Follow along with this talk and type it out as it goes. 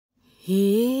Hey,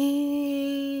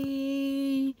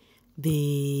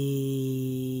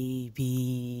 babies.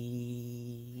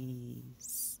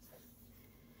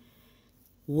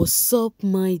 What's up,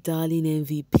 my darling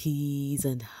MVPs,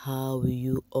 and how are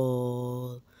you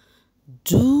all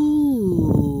doing?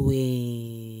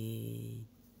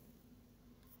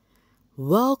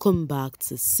 Welcome back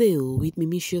to Sail with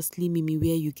Mimiciously Mimi,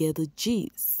 where you get the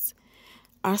gist.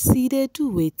 Are seated to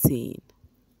waiting?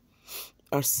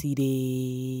 Are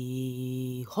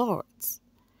seated hearts?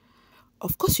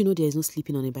 Of course, you know there is no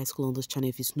sleeping on a bicycle on this channel.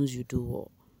 If you snooze, you do what?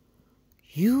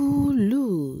 You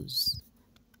lose.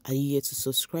 Are you here to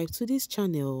subscribe to this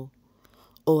channel?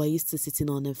 Or are you still sitting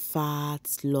on a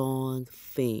fat, long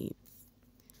thing?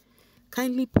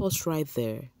 Kindly pause right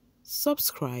there,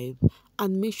 subscribe,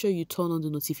 and make sure you turn on the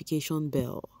notification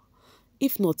bell.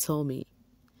 If not, tell me,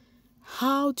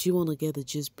 how do you want to get the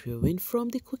gist brewing from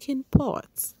the cooking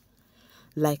pot?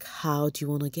 Like, how do you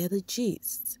want to get the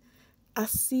gist?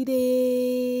 Acide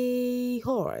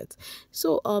hard.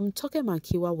 So Toke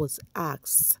Mankiwa was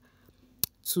asked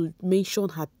to mention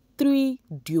her three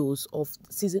duos of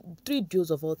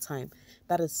all time.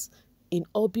 That is in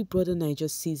all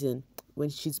bbnaija season, when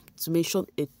she's to mention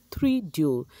a three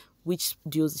duo, which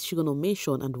duos is she gonna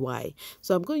mention and why.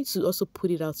 So I'm going to also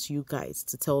put it out to you guys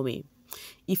to tell me.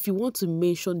 If you want to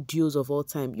mention duos of all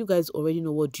time, you guys already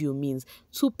know what duo means.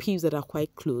 Two peeps that are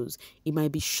quite close. It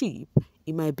might be sheep,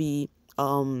 it might be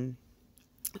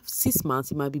cis-mans,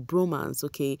 it might be bromance.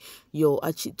 Okay,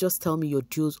 actually just tell me your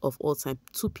duos of all time.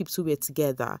 Two peeps who were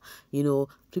together, two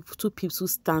peeps who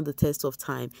stand the test of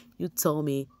time. You tell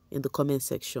me in the comment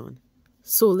section.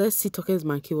 So let's see. Toke's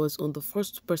Manki was on the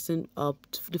first person.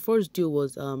 The first duo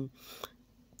was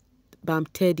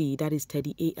Bamteddy, that is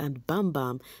Teddy A, and Bam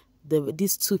Bam.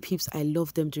 These two peeps, I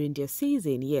love them during their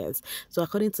season, yes. So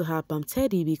according to her,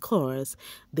 Bamteddy, because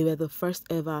they were the first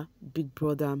ever Big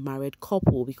Brother married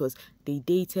couple, because they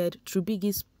dated through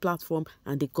Biggie's platform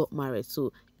and they got married.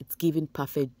 So it's giving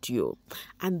perfect duo.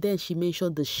 And then she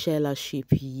mentioned the Shella ship,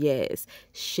 yes.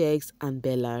 Shegs and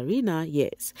Bellarina,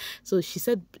 yes. So she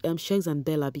said Shegs and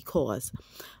Bella because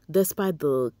despite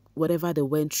the whatever they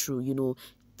went through,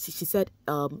 she said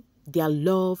their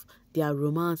love, their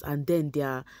romance, and then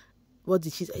their what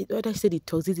did she say? What did I say? The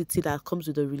toxicity that comes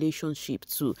with a relationship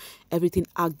too. Everything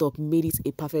act up made it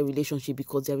a perfect relationship,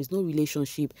 because there is no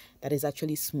relationship that is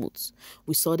actually smooth.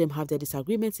 We saw them have their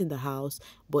disagreements in the house,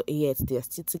 but yet they are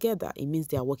still together. It means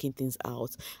they are working things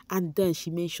out. And then she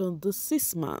mentioned the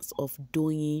 6 months of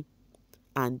Doyin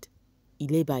and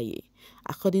Baye.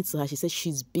 According to her, she said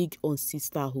she's big on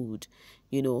sisterhood,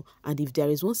 and if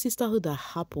there is one sisterhood that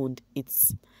happened,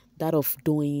 it's that of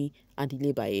Doyin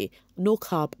and Baye. No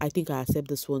cap, I think I accept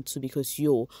this one too, because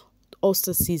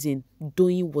Ulster season,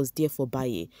 Doyin was there for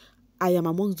Baye. I am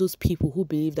amongst those people who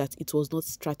believe that it was not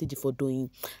strategy for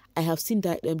Doyin. I have seen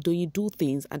that Doyin do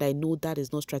things, and I know that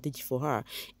is not strategy for her.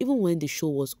 Even when the show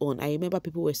was on, I remember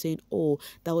people were saying, oh,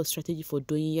 that was strategy for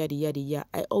Doyin, yada, yada, yada.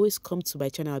 I always come to my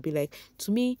channel, I'll be like,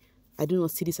 to me, I do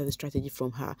not see this as a strategy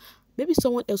from her. Maybe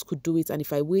someone else could do it, and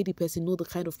if I weigh the person, know the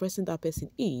kind of person that person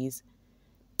is,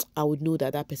 I would know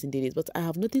that that person did it. But I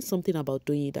have noticed something about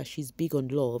Doyin, that she's big on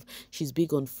love, she's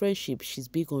big on friendship, she's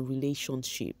big on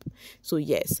relationship. So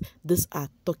yes, these are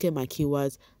Toke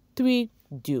Mankiwa's 3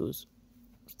 duos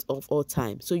of all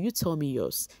time. So you tell me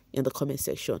yours in the comment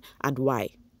section and why.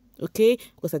 Okay,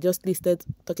 because I just listed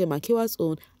Toke Mankiwa's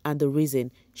own and the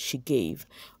reason she gave.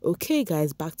 Okay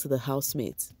guys, back to the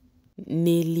housemates.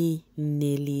 Nelly.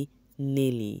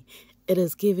 It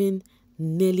is given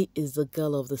Nelly is the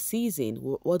girl of the season.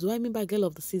 What do I mean by girl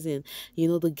of the season?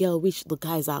 The girl which the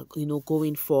guys are,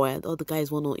 going for, and all the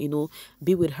guys want to,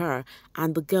 be with her.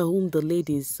 And the girl whom the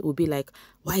ladies will be like,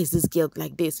 why is this girl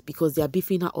like this? Because they are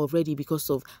beefing her already, because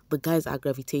of the guys are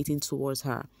gravitating towards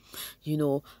her.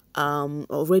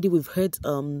 Already we've heard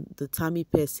the Tammy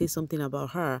pair say something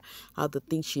about her, how they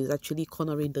think she's actually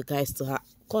cornering the guys to her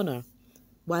corner,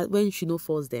 when she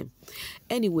force them.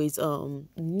 Anyways,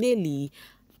 Nelly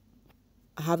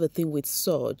have a thing with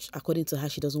Sarge. According to her,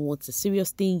 she doesn't want a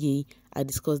serious thingy. I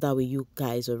discussed that with you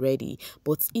guys already.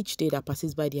 But each day that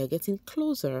passes by, they are getting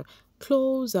closer.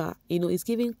 It's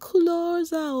giving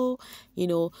closer.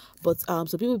 But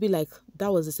so people be like,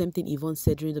 that was the same thing Yvonne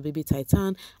said during the baby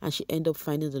Titan, and she ended up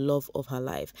finding the love of her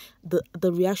life.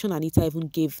 The reaction Anita even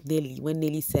gave Nelly when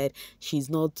Nelly said she's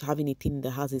not having a thing in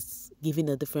the house is giving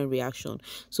a different reaction.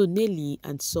 So Nelly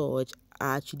and Sarge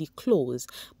are actually close,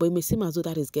 but it may seem as though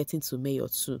that is getting to Mayor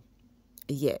too.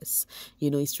 Yes,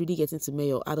 it's really getting to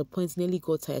Mayor. At a point, Nelly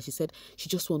got tired. She said she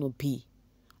just want to be.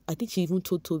 I think she even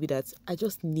told Toby that I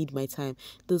just need my time.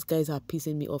 Those guys are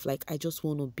pissing me off. Like, I just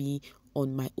want to be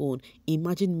on my own.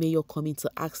 Imagine Mayor coming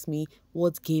to ask me,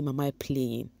 what game am I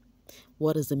playing?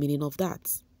 What is the meaning of that?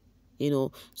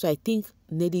 So I think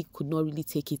Nelly could not really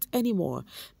take it anymore.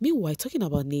 Meanwhile, talking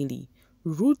about Nelly,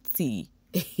 Ruthie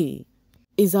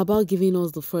is about giving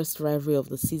us the first rivalry of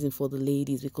the season for the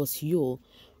ladies, because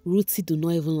Ruthie do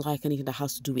not even like anything that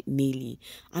has to do with Nelly.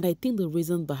 And I think the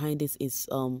reason behind this is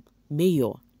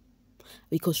Mayor,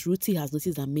 because Ruthie has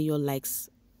noticed that Mayor likes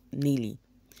Nelly.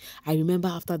 I remember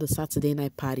after the Saturday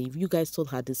night party, you guys saw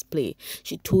her display.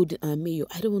 She told Mayo,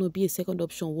 I don't want to be a second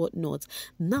option, whatnot.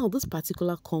 Now, this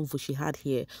particular convo she had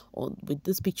here, with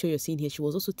this picture you're seeing here, she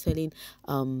was also telling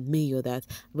Mayo that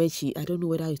when I don't know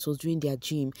whether it was during their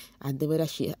gym, and then whether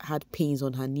she had pains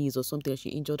on her knees or something, or she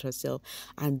injured herself.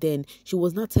 And then she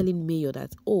was not telling Mayo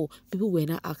that, people were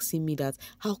not asking me that,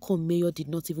 how come Mayo did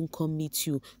not even come meet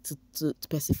you to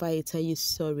specify it, tell you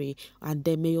sorry. And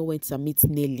then Mayo went to meet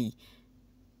Nelly.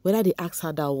 Whether they asked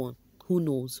her that one, who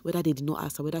knows? Whether they did not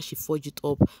ask her, whether she forged it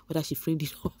up, whether she framed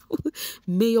it up.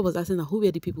 Mayor was asking her, who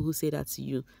were the people who said that to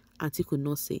you? Auntie could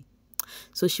not say.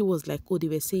 So she was like, they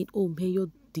were saying, Mayor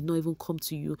did not even come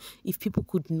to you. If people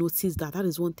could notice that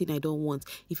is one thing I don't want.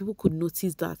 If people could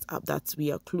notice that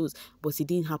we are close, but it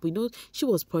didn't happen. She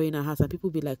was pouring her heart, and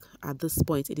people be like, at this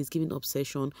point, it is giving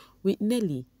obsession with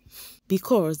Nelly.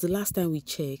 Because the last time we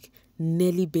checked,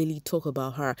 Nelly barely talk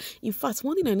about her. In fact,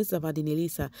 one thing I noticed about the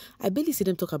Nelisa, I barely see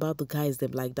them talk about the guys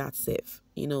them like that safe.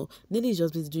 Nelly is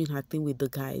just busy doing her thing with the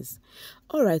guys.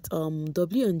 Alright,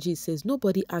 W&G says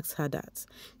nobody asks her that.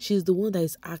 She's the one that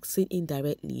is asking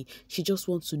indirectly. She just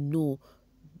wants to know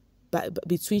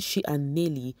between she and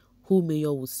Nelly who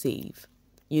Mayor will save.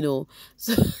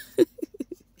 So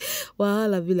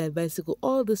I'll be like, bicycle,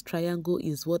 all this triangle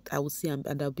is what I will see,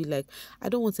 and I'll be like, I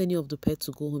don't want any of the pair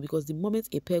to go home, because the moment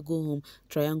a pair go home,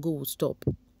 triangle will stop.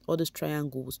 All this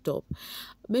triangle will stop.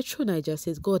 Metro Niger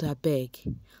says, God, I beg,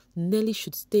 Nelly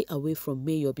should stay away from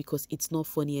Mayor, because it's not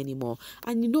funny anymore.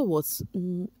 And you know what?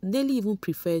 Nelly even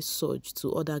prefers Surge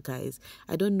to other guys.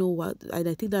 I don't know what, and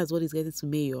I think that's what is getting to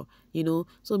Mayor,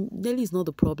 So Nelly is not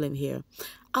the problem here.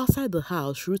 Outside the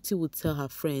house, Ruthie would tell her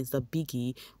friends that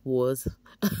Biggie was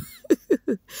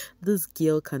this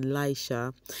girl can lie,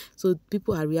 Sha. So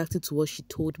people are reacting to what she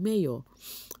told Mayor.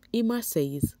 Ima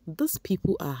says, these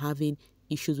people are having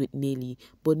issues with Nelly,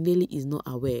 but Nelly is not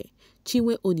aware.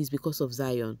 Chinwe own is because of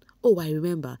Zion. I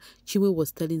remember. Chinwe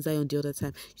was telling Zion the other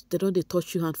time, they don't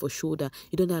touch your hand for shoulder.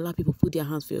 You don't allow people put their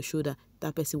hands for your shoulder.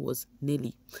 That person was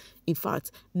Nelly. In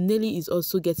fact, Nelly is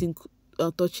also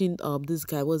touching this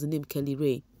guy, what's the name, Kelly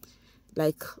Ray.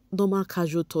 Like normal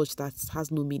casual touch that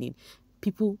has no meaning.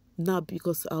 People now,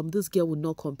 because this girl would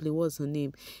not complain, what's her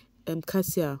name?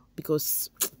 Cassia, because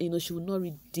she would not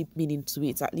read deep meaning to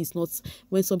it. At least not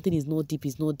when something is not deep,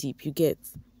 you get.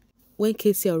 When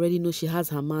Casey already knows she has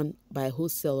her man by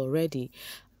wholesale already,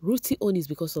 Ruthie own is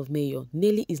because of Mayor.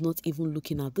 Nelly is not even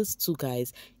looking at these two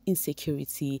guys.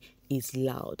 Insecurity is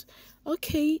loud.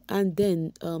 Okay, and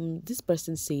then this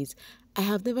person says, I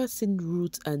have never seen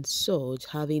Ruth and Surge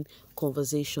having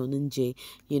conversation in J,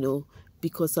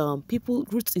 because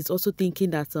Ruth is also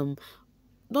thinking that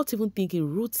not even thinking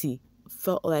Ruthie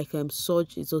felt like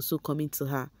Surge is also coming to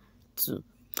her too.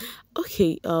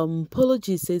 Okay, Polo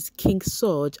G says King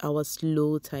Surge, our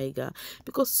slow tiger,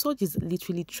 because Surge is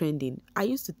literally trending. I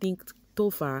used to think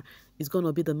Topher is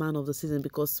gonna be the man of the season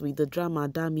because with the drama,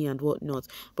 Dami and whatnot,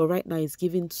 but right now it's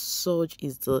giving Surge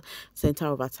is the center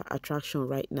of attraction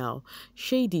right now.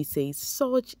 Shady says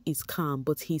Surge is calm,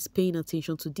 but he's paying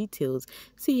attention to details.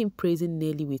 See him praising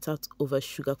Nelly without over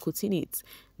sugarcoating it.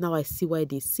 Now I see why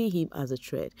they see him as a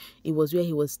threat. It was where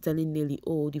he was telling Nelly,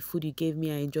 the food you gave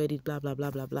me, I enjoyed it, blah, blah, blah,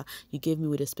 blah, blah. You gave me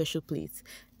with a special plate.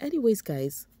 Anyways,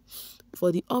 guys,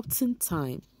 for the opting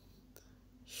time,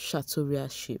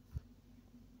 Shatoria ship.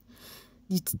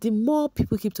 The more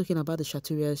people keep talking about the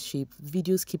Shatoria ship,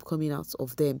 videos keep coming out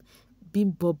of them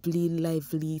being bubbly,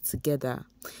 lively together.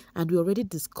 And we already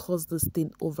discussed this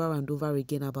thing over and over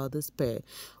again about this pair.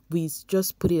 We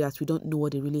just put it as we don't know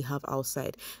what they really have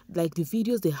outside. Like the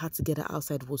videos they had together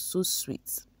outside was so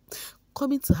sweet.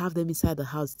 Coming to have them inside the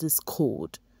house this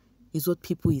cold is what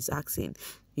people is asking.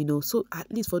 So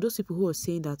at least for those people who are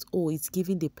saying that, it's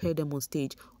giving they pair them on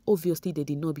stage, obviously they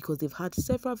did not, because they've had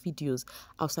several videos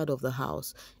outside of the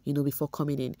house, before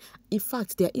coming in. In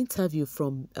fact, their interview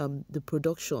from the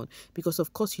production, because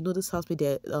of course, this house with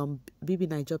their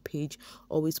bbnaija page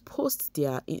always posts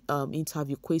their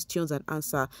interview questions and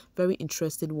answer, very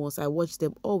interesting ones. I watch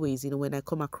them always, when I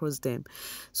come across them.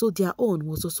 So their own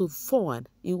was also fun.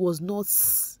 It was not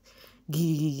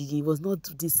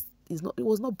this it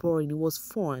was not boring, it was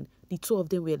fun. The two of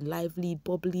them were lively,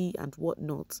 bubbly, and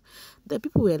whatnot. Then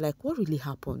people were like, what really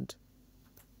happened?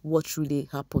 What really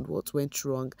happened? What went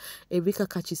wrong? Erika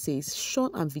Kachi says, Sean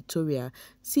and Victoria,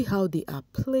 see how they are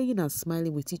playing and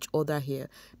smiling with each other here.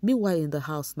 Meanwhile, in the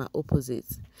house, now opposite.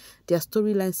 Their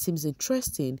storyline seems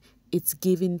interesting. It's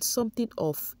giving something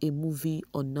of a movie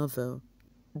or novel.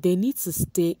 They need to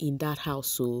stay in that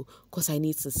household because I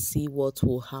need to see what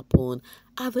will happen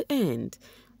at the end.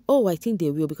 Oh, I think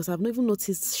they will, because I've not even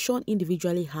noticed Sean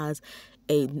individually has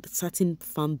a certain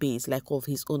fan base like of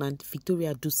his own, and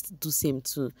Victoria do same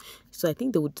too. So I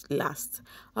think they would last.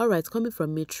 All right, coming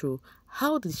from Metro,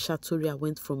 how did Shatoria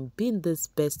went from being this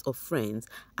best of friends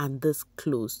and this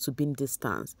close to being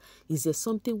distant? Is there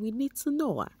something we need to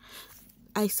know?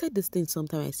 I said this thing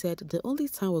sometime. I said the only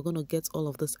time we're gonna get all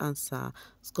of this answer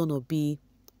is gonna be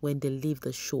when they leave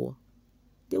the show.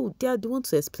 They want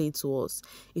to explain to us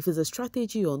if it's a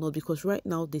strategy or not, because right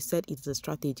now they said it's a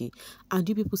strategy, and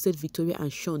you people said Victoria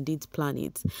and Sean didn't plan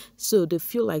it, so they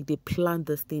feel like they planned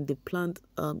this thing. They planned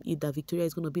that Victoria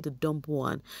is going to be the dumb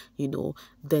one,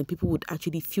 then people would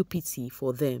actually feel pity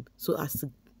for them, so as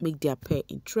to make their pair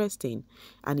interesting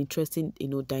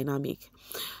dynamic.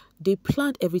 They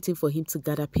planned everything for him to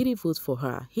gather pity votes for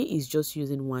her. He is just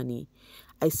using Wani.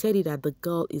 I said it that the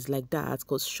girl is like that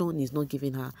because Sean is not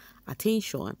giving her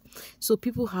attention. So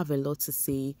people have a lot to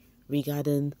say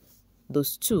regarding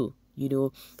those two,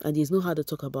 and there's no how to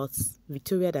talk about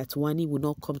Victoria that Wani will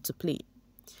not come to play.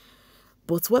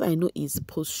 But what I know is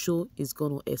post-show is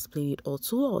going to explain it all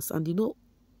to us. And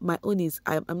my own is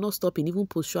I'm not stopping. Even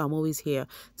post-show, I'm always here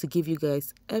to give you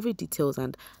guys every details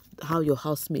and how your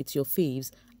housemates, your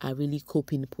faves are really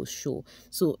coping post-show.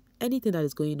 So anything that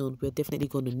is going on, we're definitely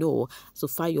going to know. So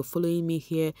far you're following me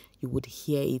here, you would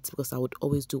hear it, because I would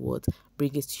always do what?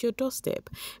 Bring it to your doorstep.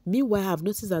 Meanwhile, I've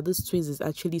noticed that this twins is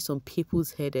actually some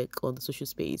people's headache on the social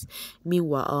space.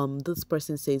 Meanwhile, this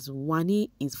person says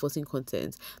Wani is forcing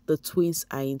content. The twins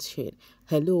are in shit.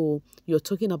 Hello, you're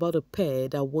talking about a pair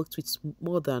that worked with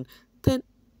more than 10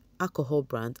 alcohol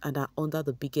brands and are under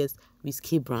the biggest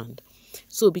whiskey brand.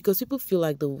 So because people feel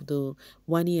like the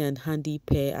Wani and Handy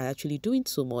pair are actually doing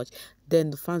so much, then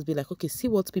the fans be like, okay, see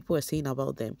what people are saying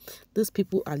about them. These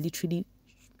people are literally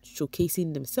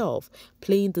showcasing themselves,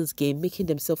 playing this game, making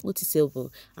themselves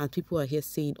noticeable, and people are here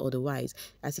saying otherwise.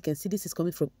 As you can see, this is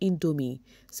coming from Indomie.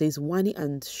 Says Wani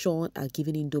and Sean are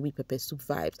giving Indomie pepper soup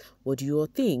vibes. What do you all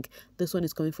think? This one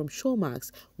is coming from Showmax.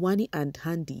 Wani and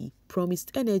Handy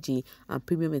promised energy and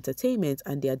premium entertainment,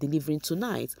 and they are delivering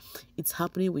tonight. It's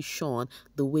happening with Sean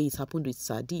the way it happened with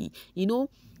Sadi.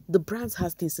 The brands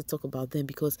has things to talk about them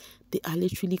because they are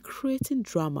literally creating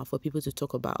drama for people to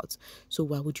talk about. So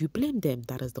why would you blame them?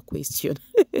 That is the question.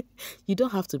 You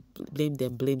don't have to blame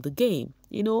them, blame the game,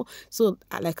 So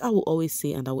like I will always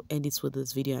say, and I will end it with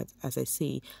this video as I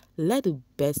say, let the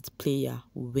best player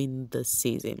win the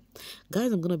season.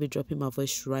 Guys, I'm going to be dropping my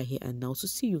voice right here and now. So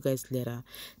see you guys later.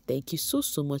 Thank you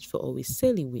so much for always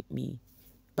sailing with me.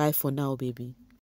 Bye for now, baby.